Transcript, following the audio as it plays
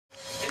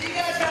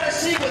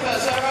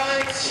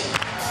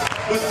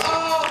with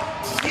all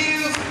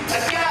you've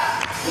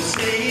got. We'll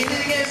say it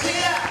again, say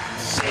that.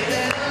 Say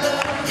that I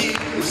love you.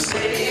 We'll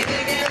say it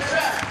again,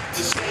 try.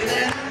 We'll say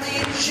that I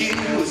need you.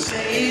 We'll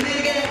say it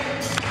again.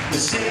 We'll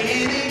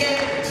say it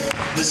again.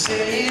 We'll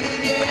say it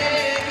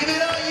again. Give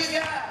it all you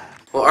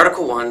got. Well,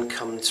 Article 1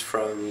 comes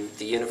from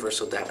the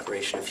Universal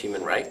Declaration of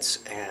Human Rights,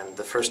 and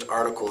the first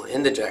article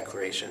in the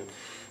Declaration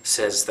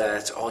says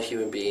that all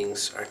human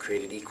beings are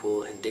created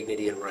equal in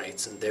dignity and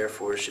rights, and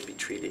therefore should be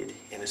treated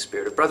in a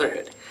spirit of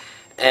brotherhood.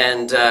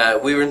 And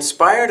we were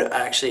inspired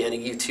actually at a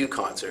U2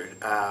 concert.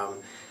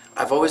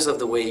 I've always loved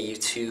the way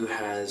U2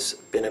 has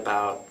been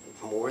about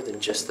more than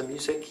just the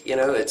music. You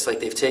know, it's like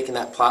they've taken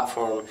that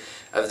platform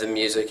of the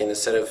music, and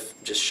instead of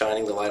just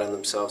shining the light on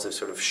themselves, they've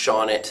sort of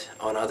shone it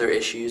on other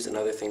issues and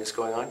other things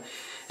going on.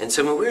 And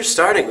so when we were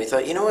starting, we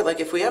thought, you know what, like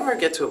if we ever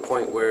get to a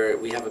point where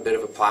we have a bit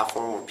of a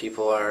platform where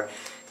people are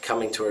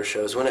coming to our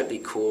shows, wouldn't it be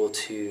cool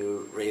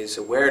to raise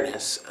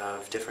awareness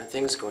of different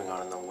things going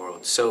on in the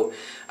world? So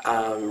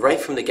right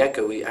from the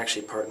get-go, we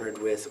actually partnered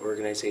with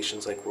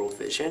organizations like World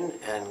Vision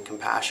and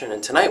Compassion,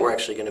 and tonight we're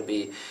actually going to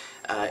be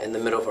in the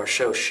middle of our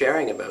show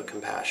sharing about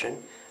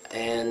compassion,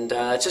 and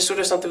it's just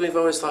sort of something we've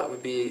always thought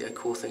would be a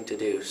cool thing to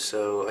do.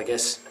 So I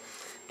guess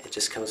it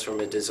just comes from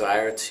a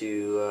desire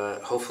to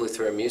hopefully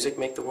through our music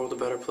make the world a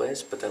better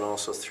place, but then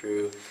also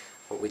through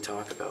what we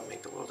talk about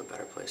make the world a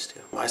better place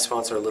too. I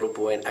sponsor a little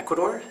boy in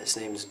Ecuador. His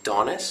name's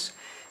Donis,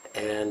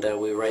 and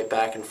we write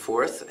back and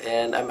forth,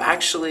 and I'm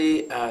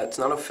actually, it's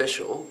not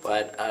official,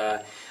 but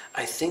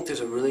I think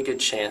there's a really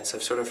good chance,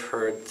 I've sort of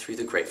heard through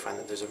the grapevine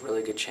that there's a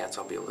really good chance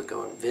I'll be able to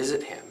go and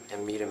visit him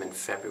and meet him in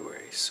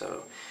February.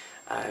 So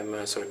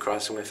I'm sort of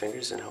crossing my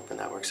fingers and hoping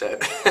that works out.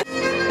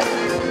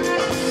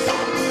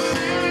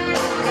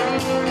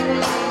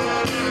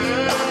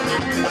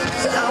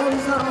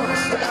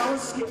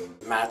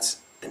 Matt's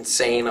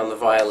insane on the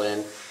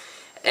violin,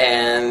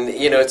 and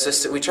you know, it's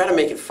just, we try to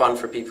make it fun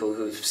for people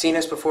who've seen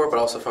us before, but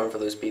also fun for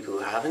those people who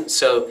haven't.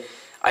 So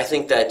I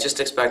think that just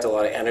expect a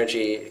lot of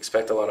energy,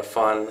 expect a lot of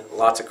fun,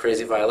 lots of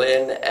crazy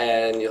violin,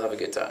 and you'll have a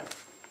good time.